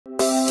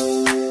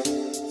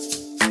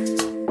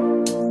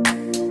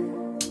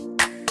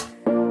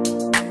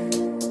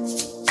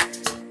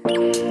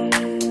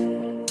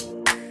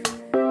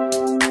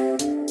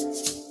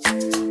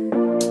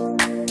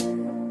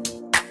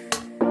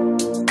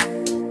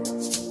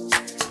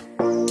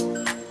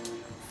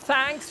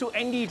to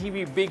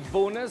NDTV Big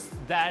Bonus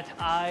that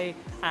I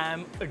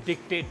am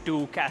addicted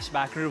to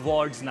cashback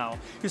rewards now.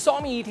 You saw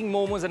me eating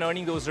momos and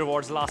earning those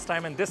rewards last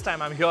time, and this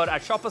time I'm here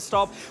at Shoppers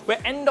Stop where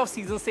end of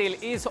season sale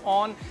is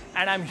on,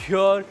 and I'm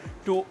here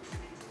to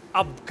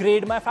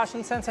upgrade my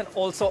fashion sense and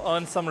also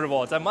earn some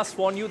rewards. I must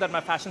warn you that my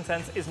fashion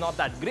sense is not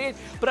that great,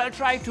 but I'll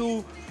try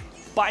to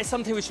buy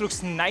something which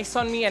looks nice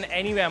on me, and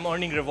anyway I'm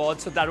earning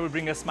rewards, so that will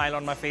bring a smile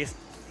on my face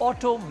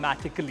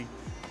automatically.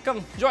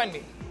 Come, join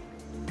me.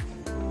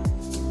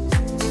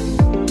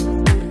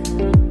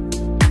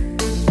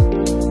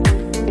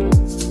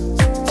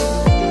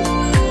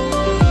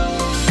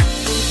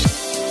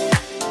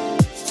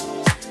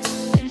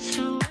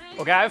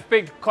 Okay, I've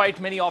picked quite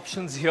many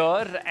options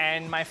here,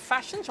 and my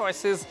fashion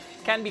choices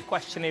can be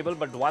questionable,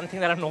 but one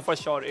thing that I know for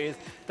sure is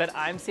that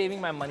I'm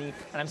saving my money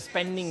and I'm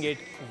spending it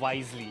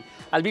wisely.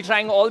 I'll be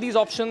trying all these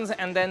options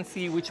and then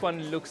see which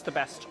one looks the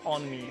best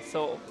on me.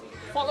 So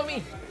follow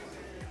me.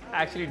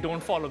 Actually,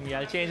 don't follow me.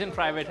 I'll change in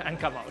private and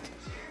come out.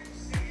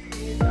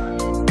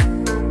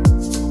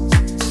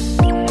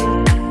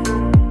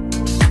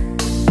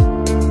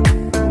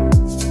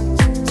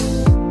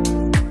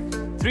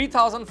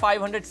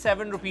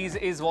 ₹3,507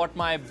 is what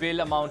my bill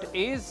amount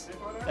is.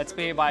 Let's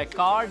pay by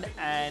card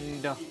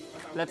and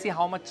let's see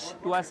how much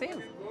do I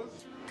save.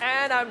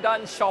 And I'm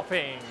done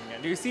shopping.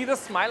 Do you see the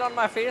smile on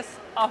my face?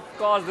 Of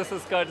course, this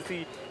is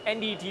courtesy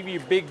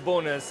NDTV Big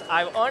Bonus.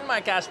 I've earned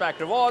my cashback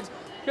rewards.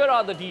 Here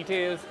are the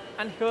details,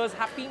 and here's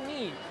happy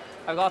me.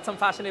 I've got some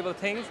fashionable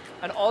things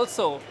and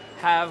also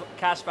have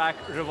cashback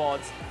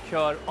rewards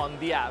here on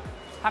the app.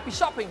 Happy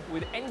shopping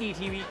with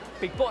NDTV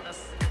Big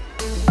Bonus.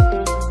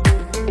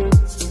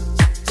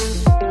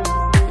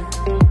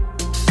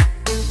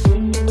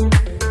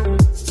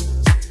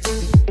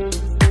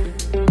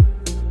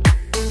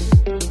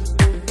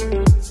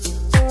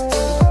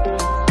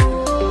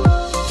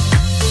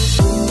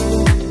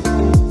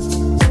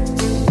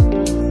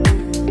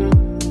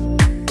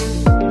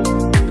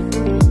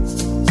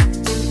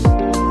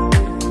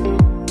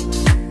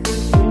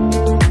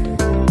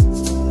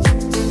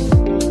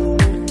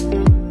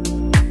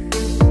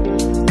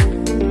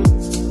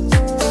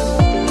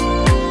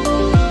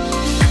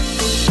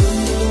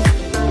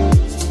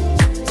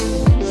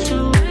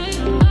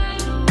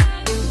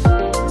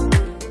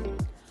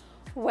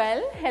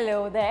 Well,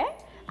 hello there.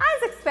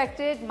 As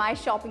expected, my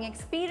shopping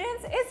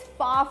experience is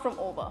far from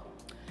over.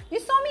 You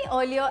saw me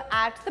earlier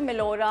at the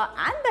Melora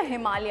and the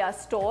Himalaya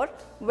store,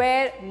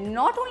 where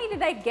not only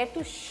did I get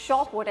to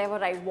shop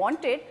whatever I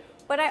wanted,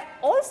 but I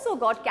also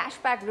got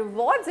cashback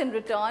rewards in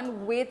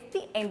return with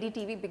the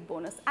NDTV Big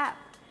Bonus app.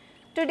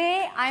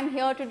 Today, I'm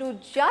here to do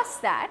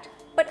just that,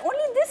 but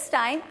only this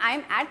time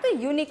I'm at the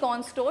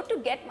Unicon store to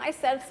get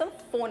myself some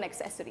phone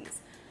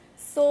accessories.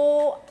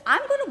 So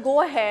I'm going to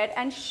go ahead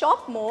and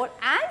shop more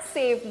and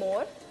save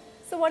more.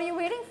 So what are you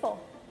waiting for?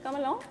 Come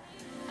along.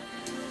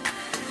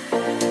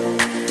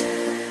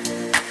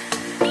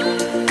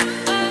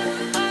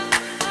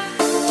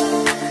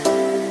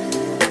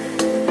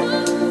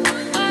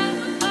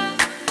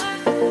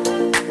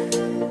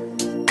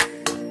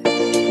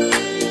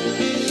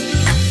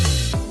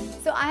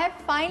 So I have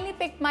finally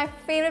picked my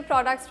favorite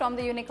products from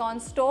the Unicon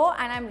store,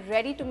 and I'm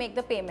ready to make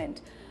the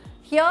payment.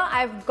 Here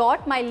I've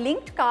got my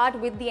linked card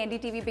with the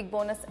NDTV Big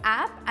Bonus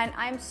app, and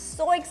I'm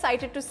so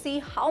excited to see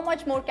how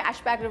much more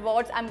cashback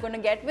rewards I'm going to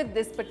get with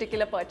this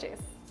particular purchase.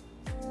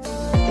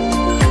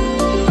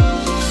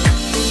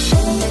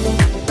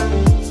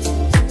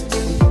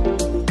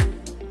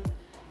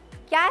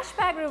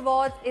 Cashback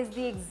rewards is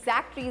the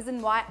exact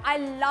reason why I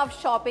love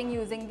shopping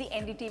using the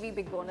NDTV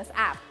Big Bonus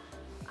app.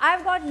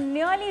 I've got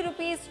nearly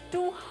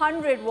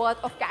 ₹200 worth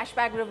of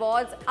cashback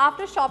rewards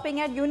after shopping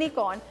at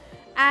Unicon.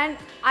 And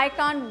I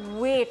can't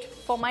wait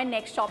for my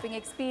next shopping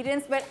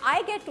experience where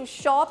I get to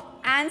shop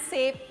and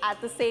save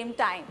at the same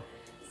time.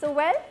 So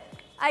well,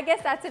 I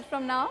guess that's it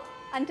from now.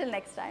 Until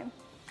next time.